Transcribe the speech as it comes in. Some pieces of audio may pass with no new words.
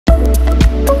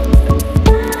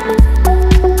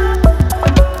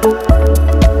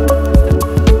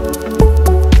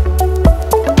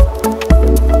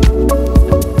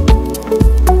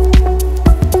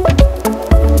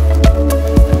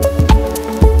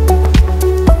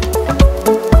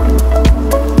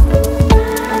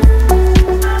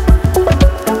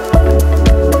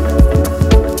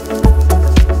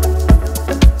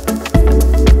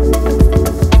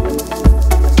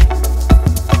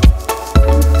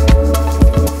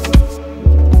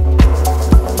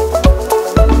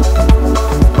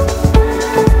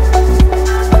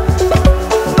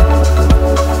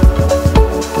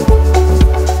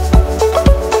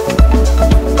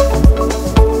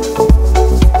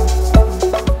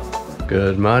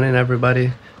Good morning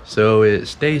everybody. So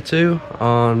it's day 2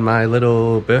 on my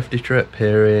little birthday trip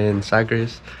here in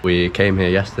Sagres. We came here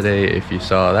yesterday if you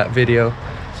saw that video.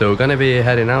 So we're going to be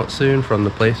heading out soon from the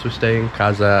place we're staying,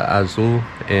 Casa Azul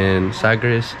in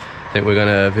Sagres. I think we're going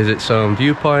to visit some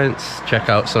viewpoints, check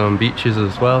out some beaches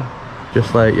as well.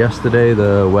 Just like yesterday,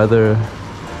 the weather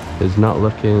is not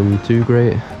looking too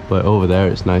great, but over there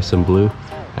it's nice and blue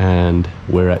and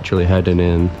we're actually heading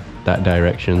in that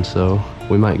direction, so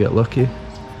we might get lucky.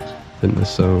 I think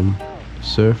there's some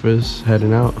surfers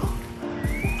heading out.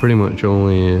 Pretty much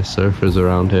only surfers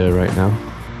around here right now.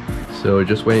 So we're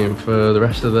just waiting for the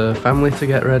rest of the family to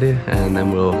get ready and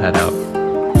then we'll head out.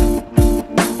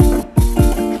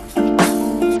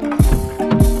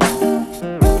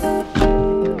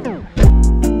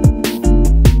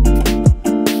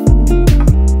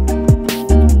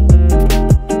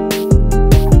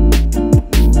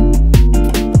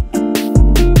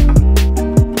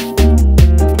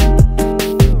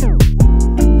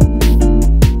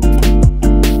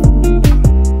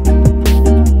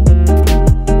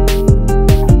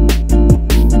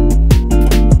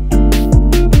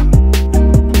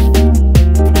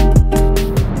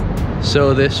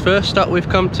 So this first stop we've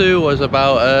come to was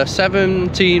about a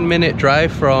 17-minute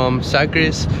drive from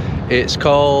Sagres. It's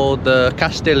called the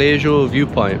Castelejo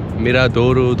Viewpoint,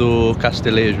 Miradouro do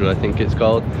Castelejo I think it's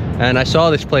called. And I saw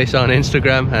this place on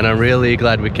Instagram and I'm really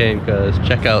glad we came because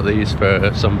check out these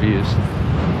for some views.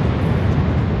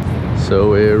 So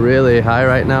we're really high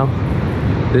right now.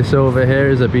 This over here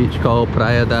is a beach called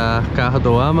Praia da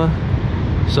Bordeira.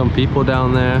 Some people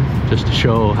down there just to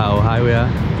show how high we are.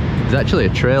 There's actually a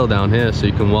trail down here so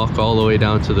you can walk all the way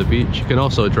down to the beach. You can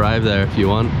also drive there if you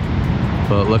want,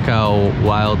 but look how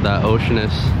wild that ocean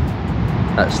is.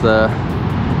 That's the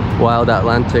wild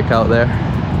Atlantic out there.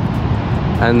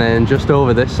 And then just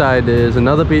over this side is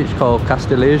another beach called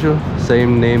Castelejo,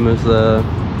 same name as the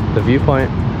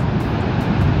viewpoint.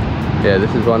 Yeah,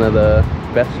 this is one of the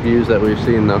best views that we've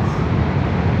seen though.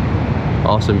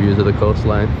 Awesome views of the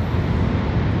coastline.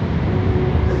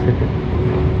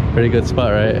 Pretty good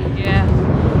spot, right? Yeah,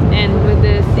 and with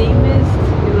the sea mist,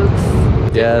 it looks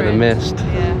different. Yeah, the mist.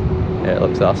 Yeah, it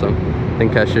looks awesome. I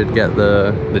think I should get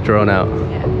the drone out.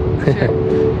 Yeah,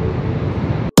 sure.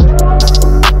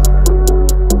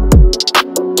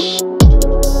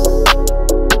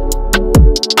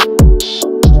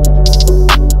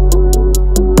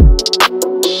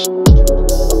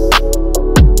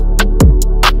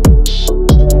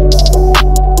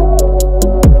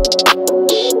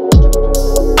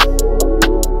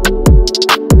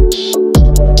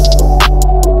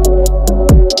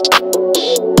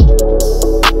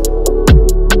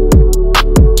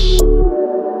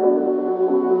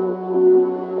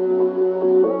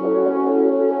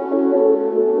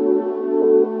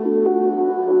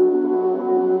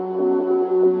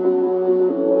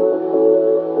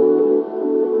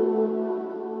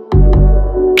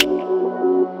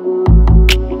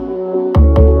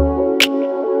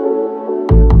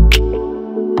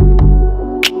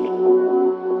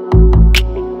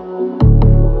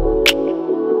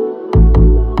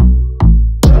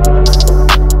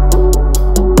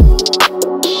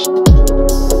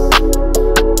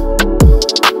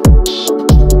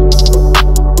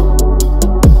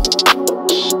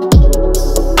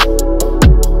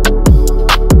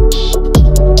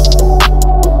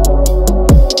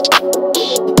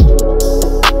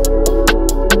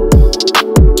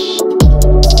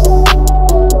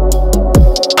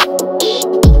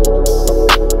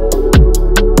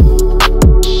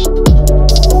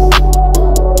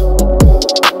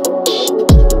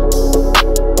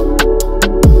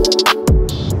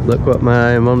 Look what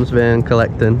my mum's been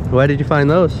collecting. Where did you find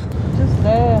those? Just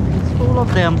there. It's full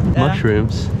of them.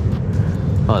 Mushrooms.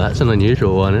 Oh, that's an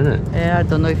unusual one, isn't it? Yeah, I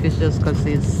don't know if it's just because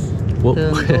it's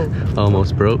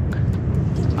almost broke.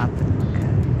 It's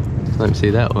nothing. Let me see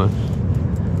that one.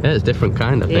 Yeah, it's a different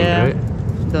kind, I think,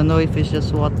 right? Don't know if it's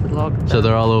just what locked. So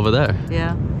they're all over there?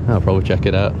 Yeah. I'll probably check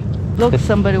it out. Look,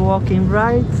 somebody walking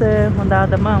right on the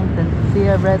other mountain. See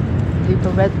a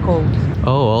little red coat.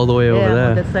 Oh, all the way over there.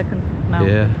 On the second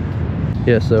mountain.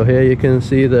 Yeah, so here you can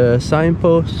see the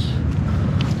signpost.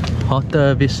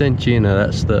 Rota Vicentina,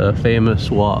 that's the famous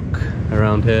walk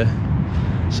around here.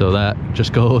 So that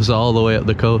just goes all the way up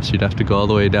the coast. You'd have to go all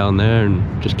the way down there and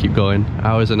just keep going,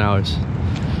 hours and hours.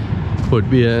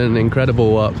 Would be an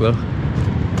incredible walk though.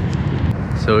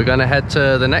 So we're gonna head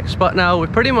to the next spot now. We're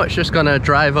pretty much just gonna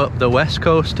drive up the west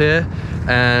coast here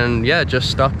and yeah,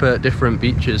 just stop at different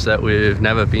beaches that we've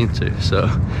never been to. So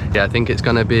yeah, I think it's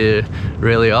gonna be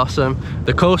really awesome.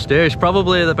 The coast here is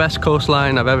probably the best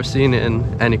coastline I've ever seen in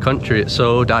any country. It's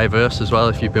so diverse as well.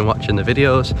 If you've been watching the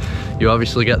videos, you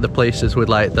obviously get the places with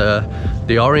like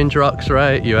the orange rocks,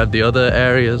 right? You have the other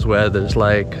areas where there's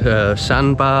like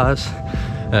sandbars,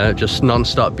 just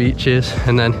non-stop beaches,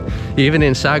 and then even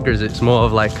in Sagres it's more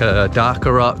of like a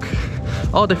darker rock,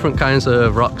 all different kinds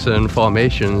of rocks and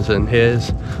formations, and here's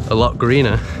a lot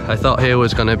greener. I thought here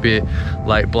was going to be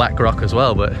like black rock as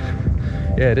well, but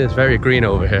yeah, it is very green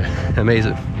over here.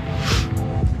 Amazing.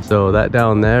 So that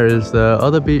down there is the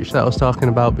other beach that I was talking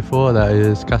about before. That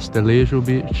is Castelejo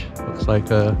beach. Looks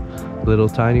like a little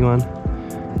tiny one.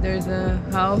 There's a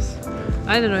house.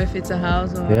 I don't know if it's a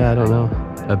house or... Yeah, I don't know.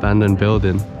 Abandoned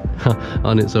building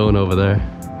on its own over there.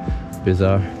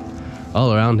 Bizarre.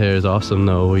 All around here is awesome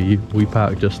though. We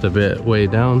parked just a bit way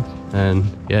down, and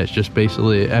yeah, it's just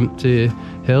basically empty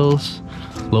hills.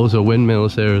 Loads of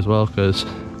windmills here as well, because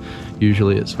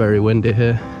usually it's very windy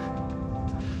here.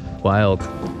 Wild.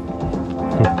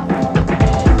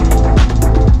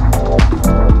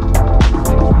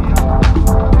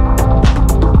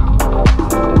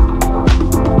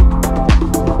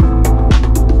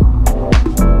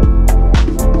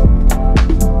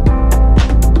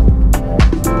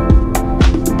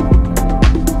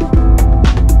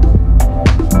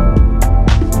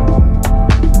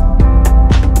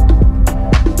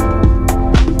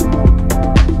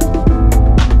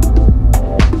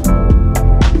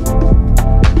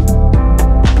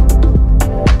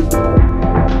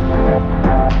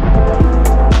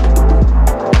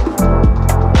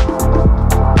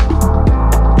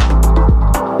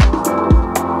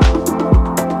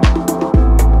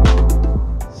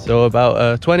 So about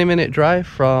a 20-minute drive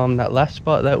from that last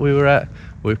spot that we were at,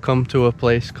 we've come to a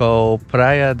place called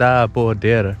Praia da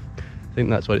Bordeira. I think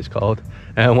that's what it's called.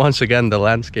 And once again, the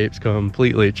landscape's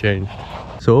completely changed.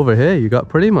 So over here, you got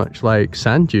pretty much like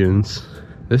sand dunes.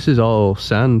 This is all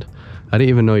sand. I didn't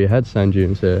even know you had sand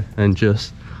dunes here. And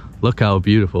just look how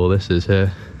beautiful this is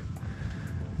here.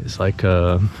 It's like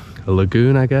a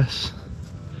lagoon, I guess.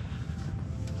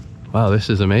 Wow, this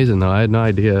is amazing though. I had no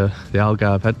idea the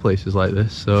Algarve had places like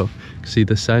this. So you can see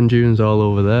the sand dunes all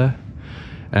over there,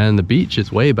 and the beach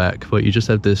is way back, but you just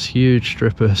have this huge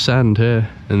strip of sand here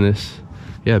and this,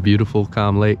 yeah, beautiful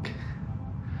calm lake.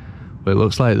 But it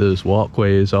looks like there's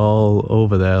walkways all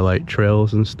over there, like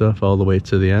trails and stuff all the way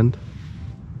to the end.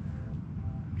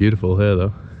 Beautiful here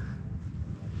though.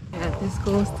 Yeah, this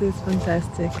coast is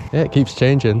fantastic. Yeah, it keeps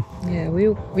changing. Yeah,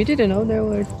 we didn't know there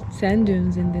were sand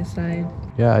dunes in this side.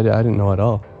 Yeah, I didn't know at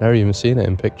all. Never even seen it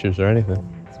in pictures or anything.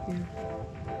 Yeah, it's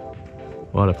beautiful.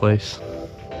 What a place.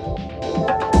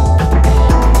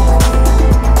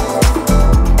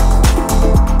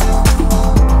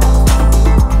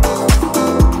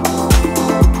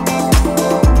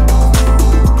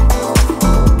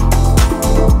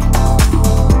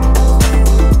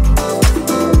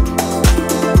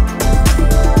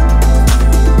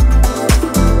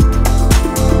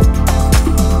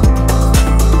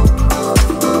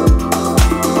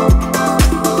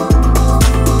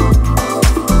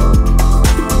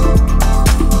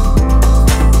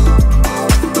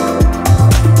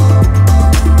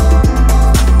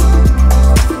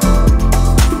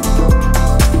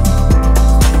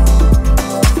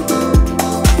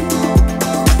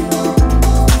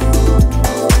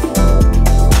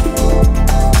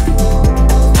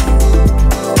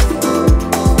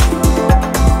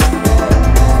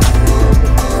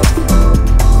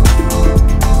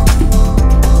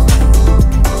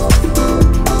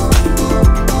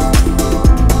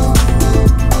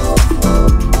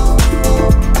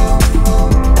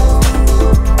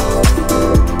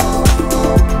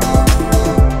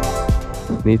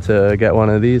 Need to get one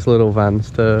of these little vans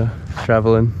to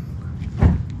travel in.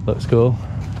 Looks cool.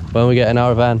 When we get in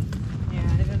our van? Yeah,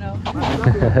 I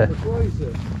don't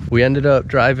know. We ended up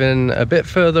driving a bit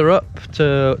further up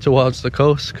towards the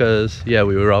coast, because yeah,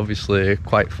 we were obviously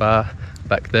quite far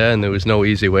back there and there was no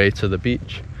easy way to the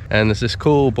beach. And there's this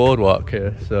cool boardwalk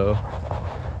here, so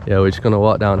yeah, we're just gonna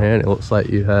walk down here, and it looks like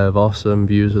you have awesome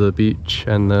views of the beach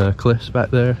and the cliffs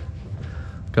back there.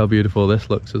 Look how beautiful this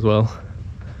looks as well.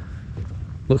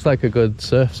 Looks like a good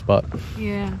surf spot.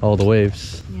 Yeah. All the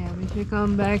waves. Yeah, we should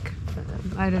come back.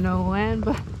 I don't know when,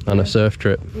 but on a surf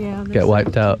trip. Yeah. Get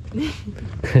wiped out.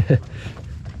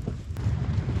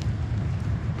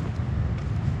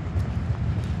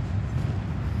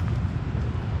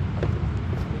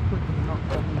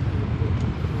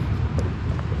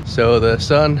 So the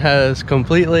sun has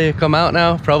completely come out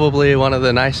now, probably one of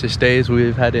the nicest days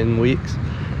we've had in weeks.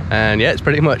 And yeah, it's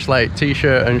pretty much like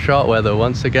t-shirt and short weather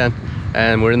once again.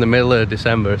 And we're in the middle of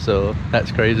December, so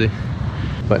that's crazy.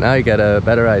 But now you get a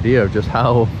better idea of just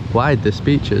how wide this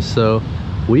beach is. So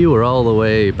we were all the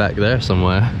way back there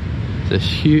somewhere. This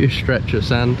huge stretch of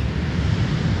sand.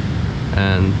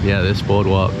 And yeah, this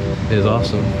boardwalk is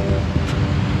awesome.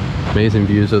 Amazing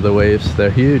views of the waves,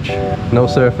 they're huge. No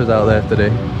surfers out there today,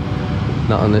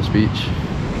 not on this beach.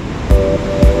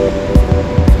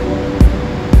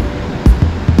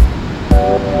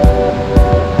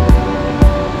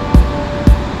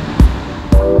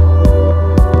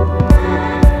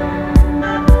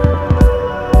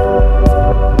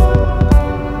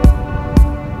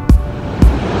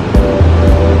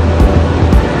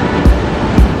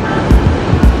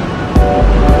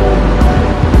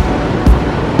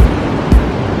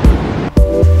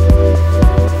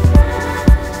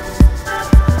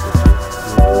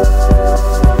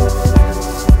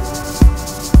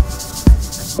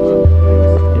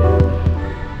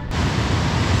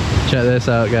 Check this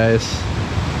out, guys.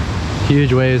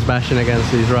 Huge waves bashing against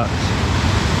these rocks.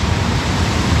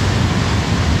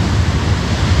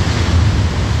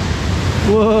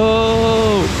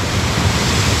 Whoa!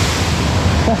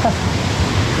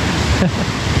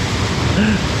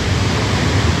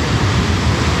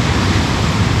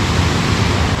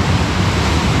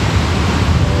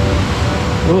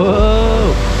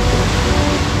 Whoa!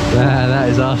 That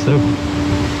is awesome.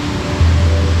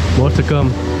 More to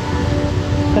come.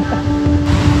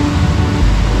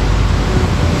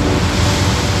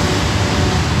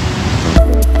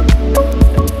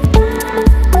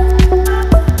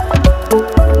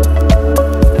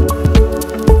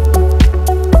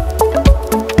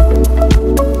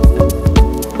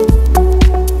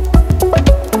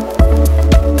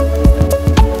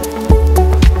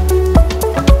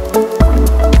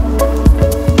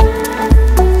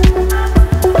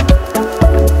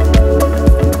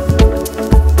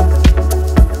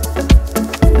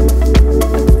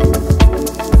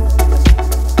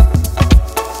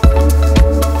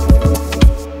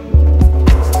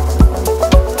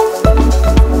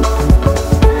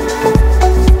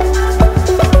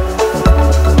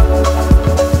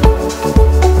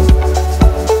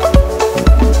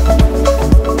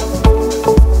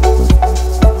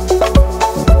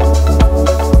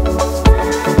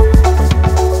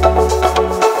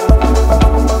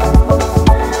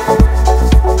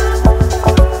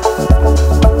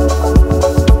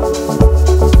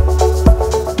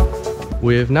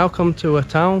 We've now come to a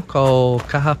town called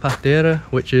Carrapateira,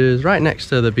 which is right next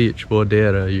to the beach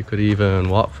Bordeira. You could even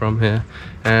walk from here.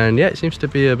 And yeah, it seems to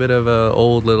be a bit of an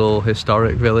old little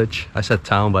historic village. I said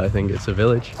town, but I think it's a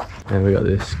village. And we got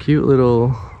this cute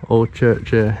little old church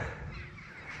here.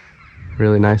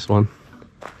 Really nice one.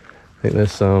 I think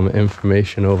there's some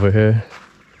information over here.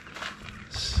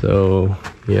 So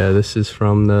yeah, this is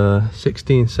from the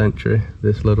 16th century,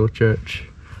 this little church.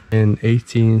 In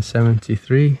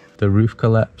 1873, the roof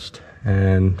collapsed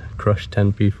and crushed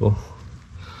 10 people.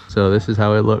 So this is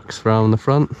how it looks from the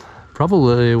front.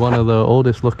 Probably one of the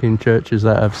oldest looking churches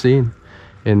that I've seen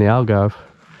in the Algarve.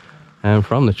 And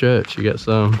from the church you get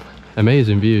some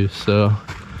amazing views. So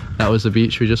that was the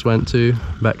beach we just went to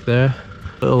back there.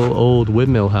 Little old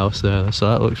windmill house there,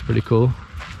 so that looks pretty cool.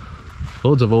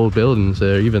 Loads of old buildings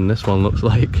there, even this one looks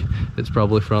like it's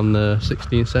probably from the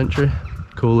 16th century.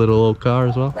 Cool little old car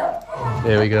as well.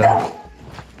 Here we go.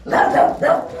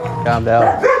 Calm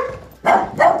down.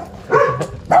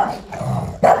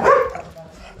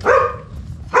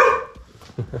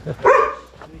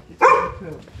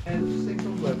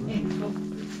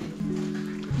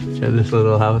 Check this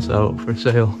little house out for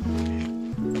sale.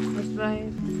 Let's buy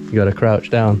it. You gotta crouch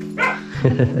down.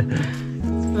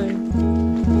 Let's buy it.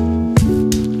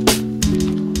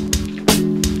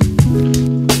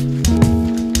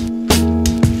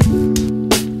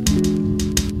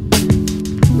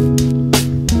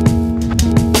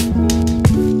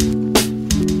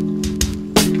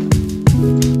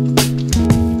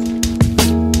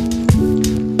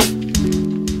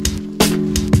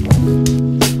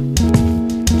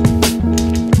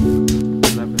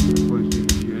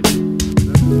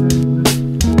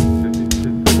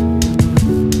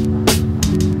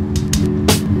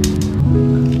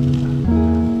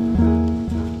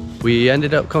 We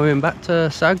ended up coming back to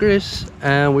Sagres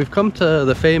and we've come to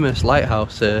the famous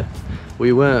lighthouse here.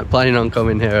 We weren't planning on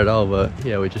coming here at all, but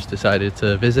yeah, we just decided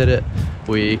to visit it.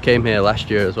 We came here last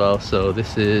year as well, so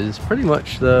this is pretty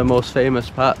much the most famous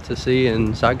part to see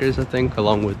in Sagres, I think,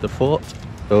 along with the fort.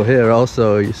 So here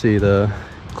also you see the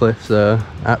cliffs are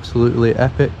absolutely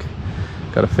epic.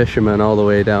 Got a fisherman all the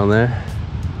way down there.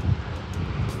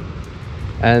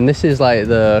 And this is like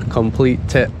the complete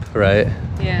tip, right?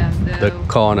 Yeah, the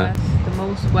corner. The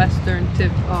most western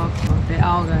tip of the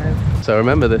Algarve. So I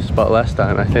remember this spot last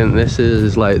time. I think this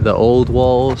is like the old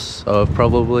walls of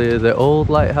probably the old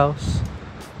lighthouse.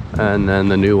 And then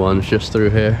the new one's just through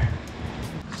here.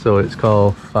 So it's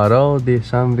called Faro di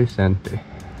San Vicente.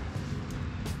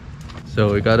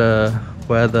 So we gotta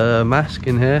wear the mask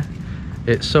in here.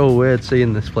 It's so weird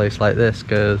seeing this place like this,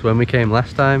 because when we came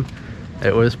last time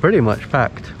it was pretty much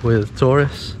packed with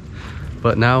tourists,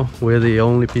 but now we're the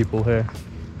only people here.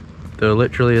 There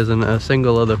literally isn't a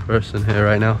single other person here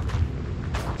right now.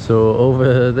 So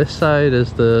over this side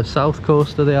is the south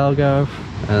coast of the Algarve,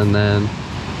 and then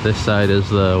this side is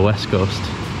the west coast.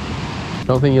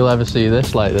 Don't think you'll ever see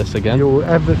this like this again. You'll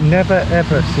never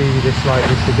ever see this like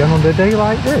this again on a day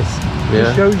like this.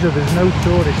 Yeah. It shows you there's no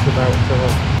tourists about at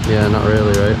all. Yeah, not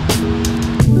really, right?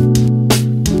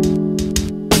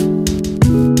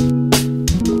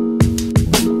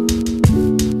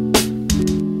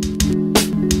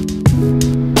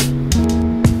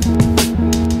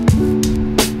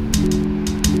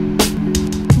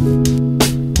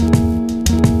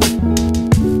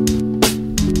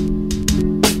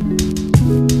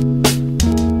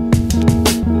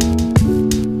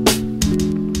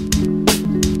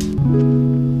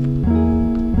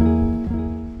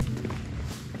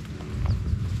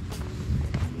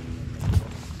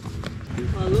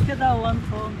 Look at that one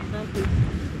for me, that is...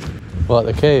 What,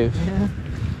 the cave? Yeah.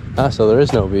 Ah, so there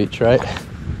is no beach, right?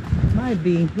 Might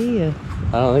be here.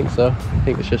 I don't think so. I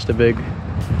think it's just a big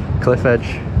cliff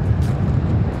edge.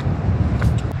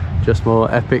 Just more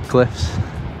epic cliffs.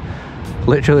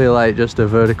 Literally like just a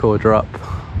vertical drop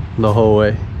the whole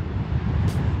way.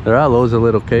 There are loads of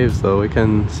little caves though, we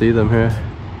can see them here.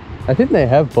 I think they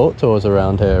have boat tours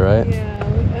around here, right?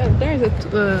 Yeah, there's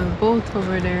a boat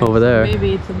over there. Over there. So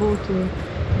maybe it's a boat tour.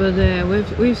 But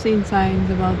we've seen signs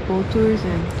about boat tours,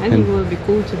 and I think it would be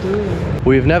cool to do.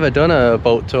 We've never done a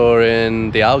boat tour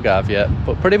in the Algarve yet,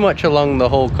 but pretty much along the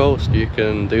whole coast you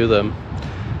can do them.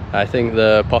 I think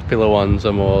the popular ones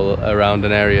are more around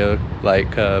an area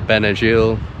like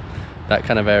Benagil, that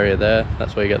kind of area there.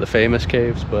 That's where you get the famous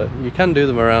caves, but you can do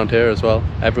them around here as well,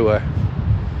 everywhere.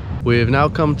 We've now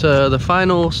come to the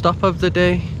final stop of the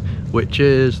day, which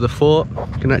is the fort.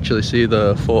 You can actually see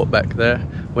the fort back there.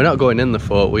 We're not going in the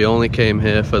fort, we only came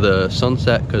here for the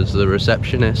sunset because the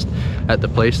receptionist at the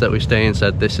place that we stay in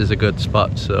said this is a good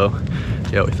spot, so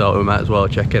yeah, we thought we might as well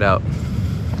check it out.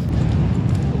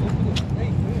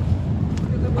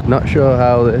 Not sure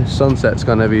how the sunset's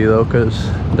gonna be though, because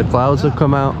the clouds have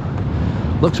come out.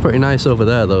 Looks pretty nice over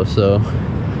there though, so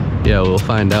yeah, we'll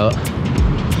find out.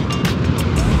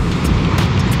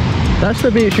 That's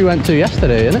the beach we went to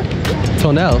yesterday, isn't it?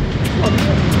 Tonel.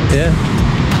 Yeah.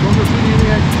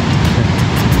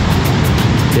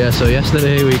 Yeah, so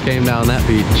yesterday we came down that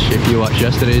beach, if you watched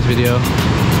yesterday's video,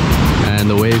 and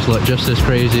the waves look just as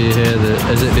crazy here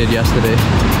as it did yesterday.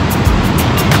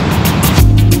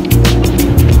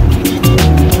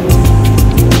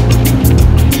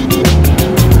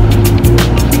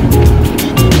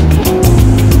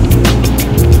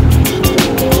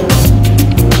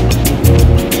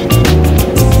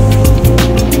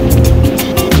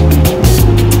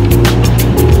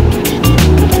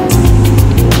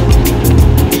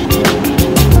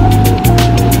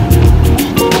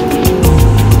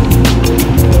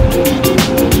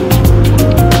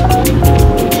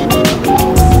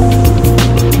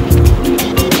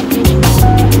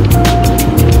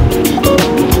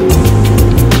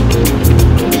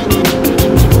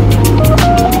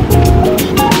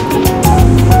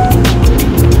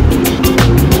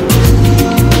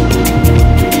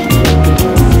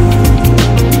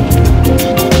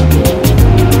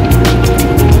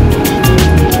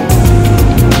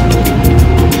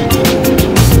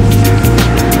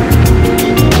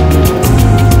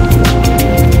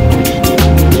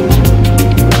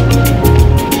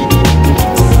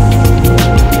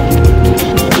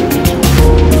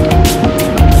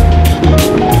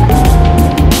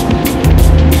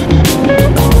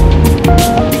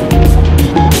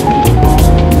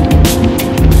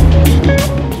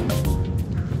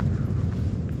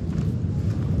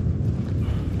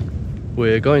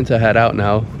 We're going to head out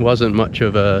now. Wasn't much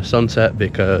of a sunset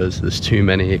because there's too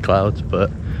many clouds,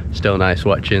 but still nice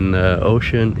watching the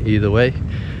ocean either way.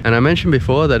 And I mentioned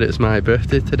before that it's my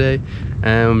birthday today,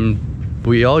 and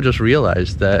we all just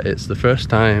realized that it's the first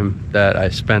time that I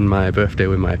spend my birthday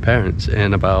with my parents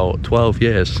in about 12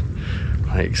 years.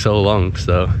 like so long.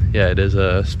 So yeah, it is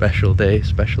a special day,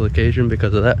 special occasion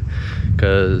because of that.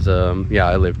 Because yeah,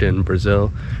 I lived in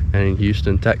Brazil and in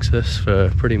Houston, Texas for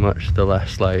pretty much the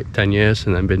last like 10 years,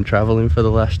 and then been traveling for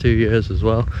the last 2 years as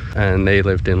well. And they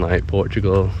lived in like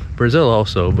Portugal, Brazil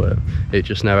also, but it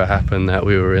just never happened that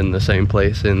we were in the same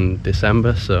place in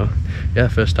December. So yeah,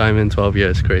 first time in 12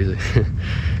 years, crazy.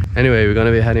 Anyway, we're going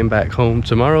to be heading back home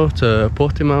tomorrow to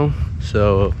Portimão,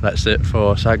 so that's it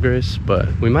for Sagres, but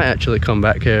we might actually come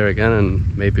back here again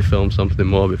and maybe film something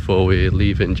more before we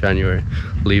leave in January,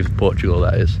 leave Portugal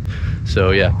that is.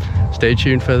 So yeah, stay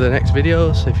tuned for the next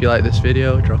videos. If you like this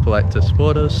video, drop a like to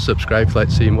support us, subscribe if you'd like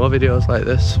to see more videos like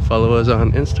this, follow us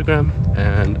on Instagram,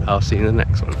 and I'll see you in the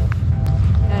next one.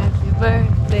 Happy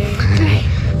birthday.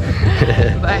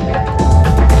 Bye.